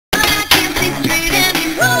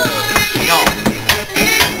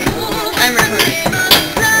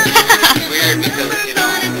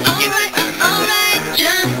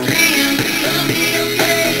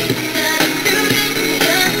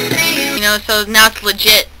know, so now it's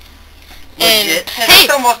legit. Legit? And, That's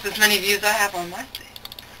almost as many views I have on my thing.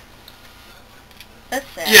 That's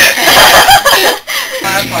sad. Yeah.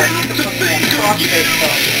 My part, you can put some crossfade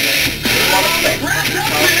stuff in it. You want to say,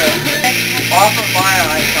 off of my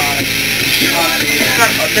icon.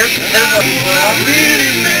 There's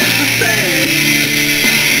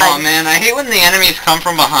Oh man, I hate when the enemies come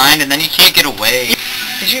from behind and then you can't get away.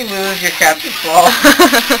 Did you lose your captain ball?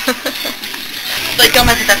 Like, don't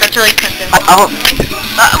mess with that, that's really expensive. What?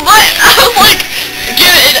 I was like, give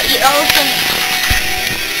it, all of a sudden.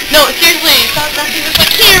 No, seriously, stop messing with my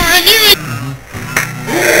camera, give it!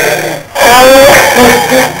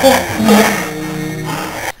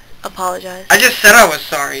 Apologize. I just said I was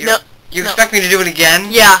sorry. No. You expect me to do it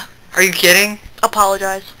again? Yeah. Are you kidding?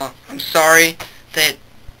 Apologize. I'm sorry that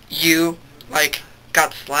you, like,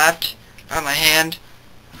 got slapped by my hand.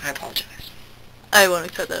 I apologize. I won't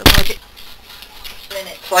accept that. Okay.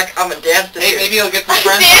 It's like I'm a dance-titute. Hey, maybe you'll get some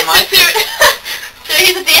friends from my team.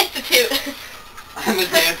 He's a dance-titute. I'm a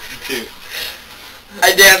dance-titute.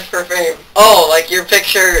 I dance for fame. Oh, like your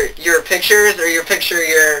pictures, or your picture,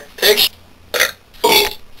 your picture.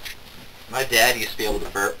 My dad used to be able to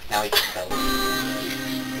burp, now he can spell it.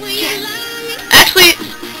 Actually...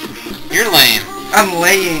 You're lame. I'm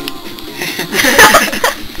laying.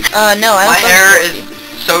 no, I don't My hair is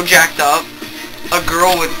so jacked up, a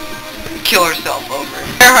girl would kill herself over it.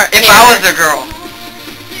 If I was a girl,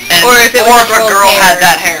 and, or if a girl had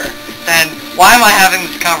that hair, then why am I having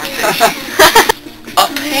this conversation? A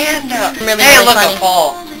panda! Really, hey, really look, funny. a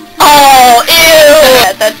ball. Oh,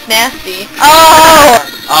 ew! That's nasty. Oh!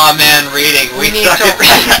 Oh man, reading. We need suck to at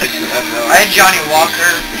read. that. I had Johnny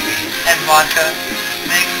Walker and vodka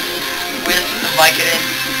mixed with the Vicodin.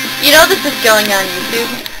 You know this is going on YouTube?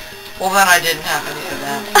 Well, then I didn't have any of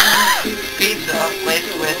that. Pizza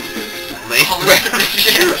laced with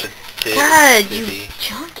hallucinogens. God, you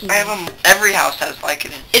junkie. I have them. Every house has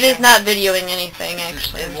Vicodin. It is not videoing anything,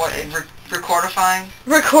 actually. And what? Recordifying?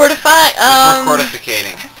 Recordify?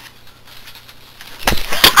 Recordificating.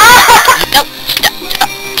 Nope.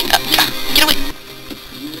 Get away.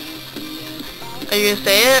 Are you gonna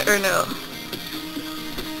say it or no?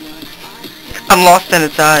 I'm lost in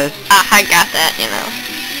its eyes. I got that, you know.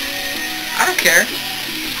 I don't care.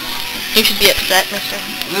 You should be upset, mister.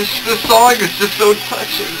 This song is just so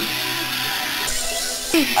touching.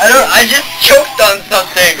 I just choked on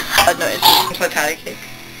something. No, it's... Patty cake.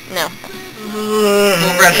 No.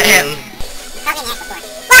 Little red hand.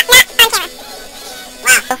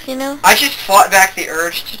 Stuff, you know? I just fought back the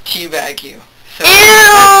urge to teabag you. So Ew!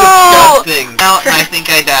 Disgusting. Now I think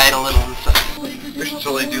I died a little inside. We should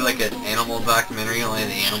totally do like an animal documentary, only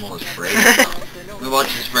the animal is Brady. We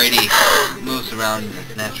watch as Brady moves around in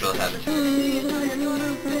his natural habitat.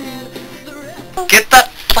 Get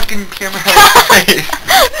that fucking camera out of my face.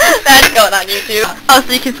 That's going on YouTube. Oh,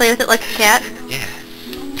 so you can play with it like a cat? Yeah.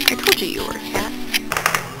 I told you you were a cat.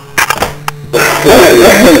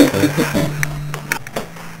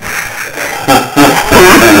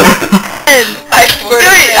 I swear to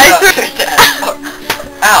God.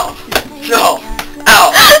 Ow. No.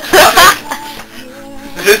 Ow.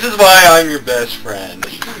 This is why I'm your best friend.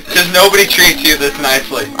 Because nobody treats you this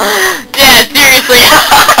nicely. Yeah, seriously.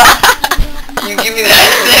 You give me that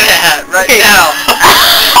Santa hat right now.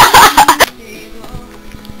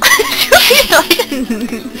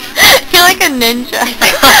 You're like a ninja.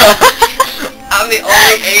 I'm the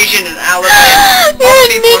only Asian in Alabama. You're Most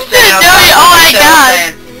a people ninja, stand up Joey. Oh my God.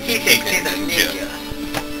 saying, he thinks he's a ninja.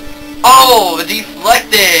 Oh,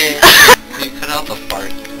 deflected. Can you cut out the fart,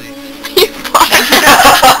 please? You farted?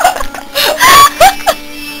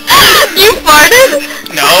 You farted?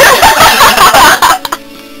 No.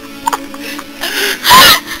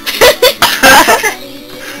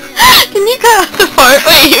 Can you cut out the fart?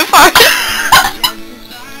 Wait, you farted?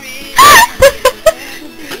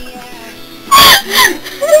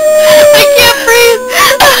 I can't breathe.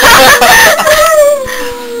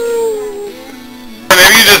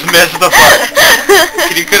 Maybe you just missed the fart.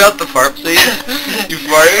 Can you cut out the fart, please? You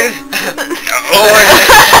farted?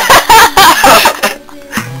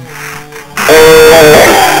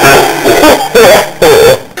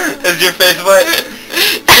 Is your face wet?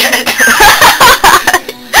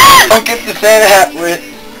 Don't get the Santa hat with.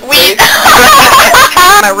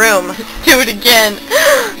 My room. Do it again.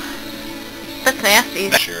 That's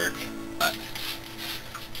nasty. Sure.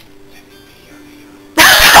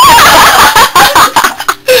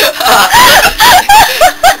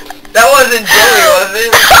 That wasn't Joey, was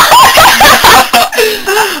it?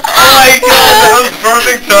 Oh my God, that was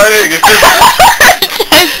perfect timing. It's just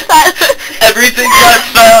everything got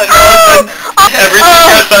silent. Everything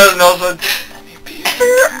got silent. And all of a sudden,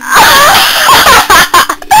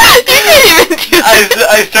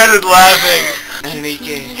 I started laughing.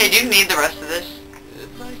 Enrique. Hey, do you need the rest of this?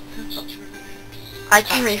 I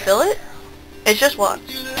can refill it? It's just one.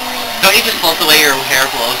 Don't you just float the way your hair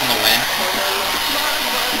blows in the wind?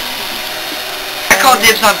 I call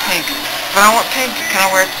dibs on pink. But I want pink. Can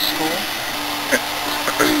I wear it to school?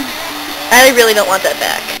 I really don't want that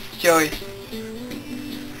back. Joey.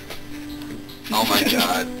 Oh my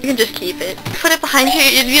god. You can just keep it. Put it behind you,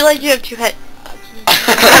 it'd be like you have two heads.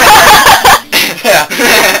 Yeah.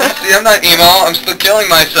 See, I'm not emo. I'm still killing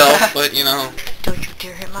myself, but you know. Don't you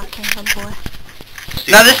dare hit my camera, boy.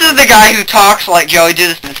 Now this is the guy who talks like Joey. Do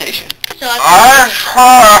this imitation. So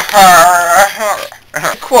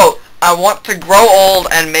Quote, I want to grow old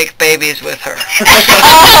and make babies with her.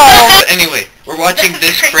 Anyway, we're watching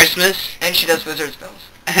This Christmas. And she does wizard spells.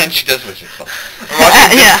 And she does wizard spells. We're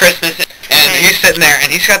watching This Christmas, and he's sitting there,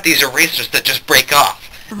 and he's got these erasers that just break off.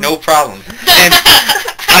 No problem. And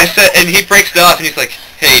I said, and he breaks it off, and he's like,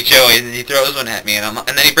 hey, Joey, and then he throws one at me, and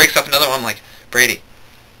then he breaks off another one. I'm like, Brady,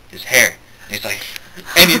 his hair. And he's like,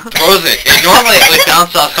 and he throws it. And normally it would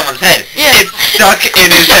bounce off someone's head. Yeah. It's stuck in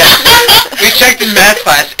his head. We checked in math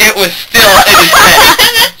class. It was still in his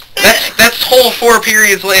head. That's whole 4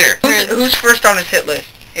 periods later. Who's first on his hit list?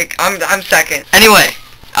 I'm second. Anyway,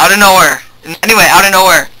 out of nowhere,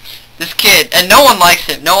 this kid, and no one likes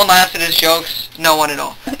him. No one laughs at his jokes. No one at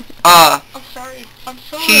all. I'm sorry.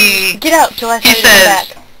 Get out till I He say says, back.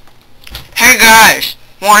 hey guys,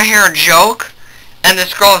 want to hear a joke? And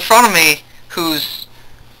this girl in front of me, who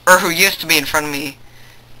used to be in front of me,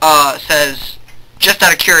 says, just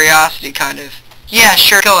out of curiosity, kind of, yeah,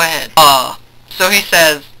 sure, go ahead. So he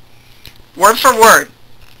says, word for word,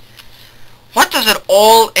 what does an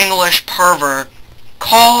old English pervert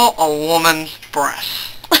call a woman's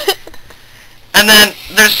breasts? And then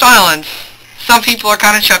there's silence. Some people are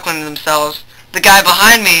kind of chuckling to themselves. The guy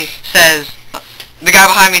behind me says,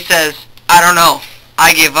 I don't know.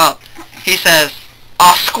 I give up. He says,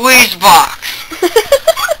 a squeeze box.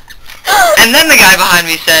 And then the guy behind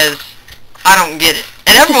me says, I don't get it.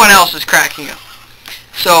 And everyone else is cracking up.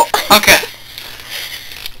 So, okay.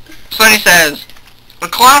 So then he says, a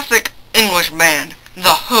classic English band,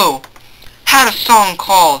 The Who, had a song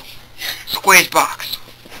called Squeeze Box.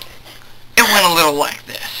 It went a little like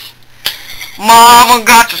this. Mama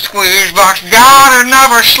got the squeeze box, got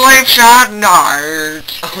another slingshot night.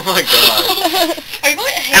 Oh my god.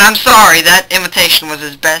 And I'm sorry, that imitation was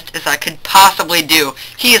as best as I could possibly do.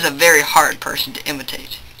 He is a very hard person to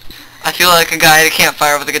imitate. I feel like a guy at a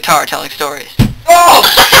campfire with a guitar telling stories. Oh!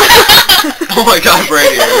 Oh my god, Brady.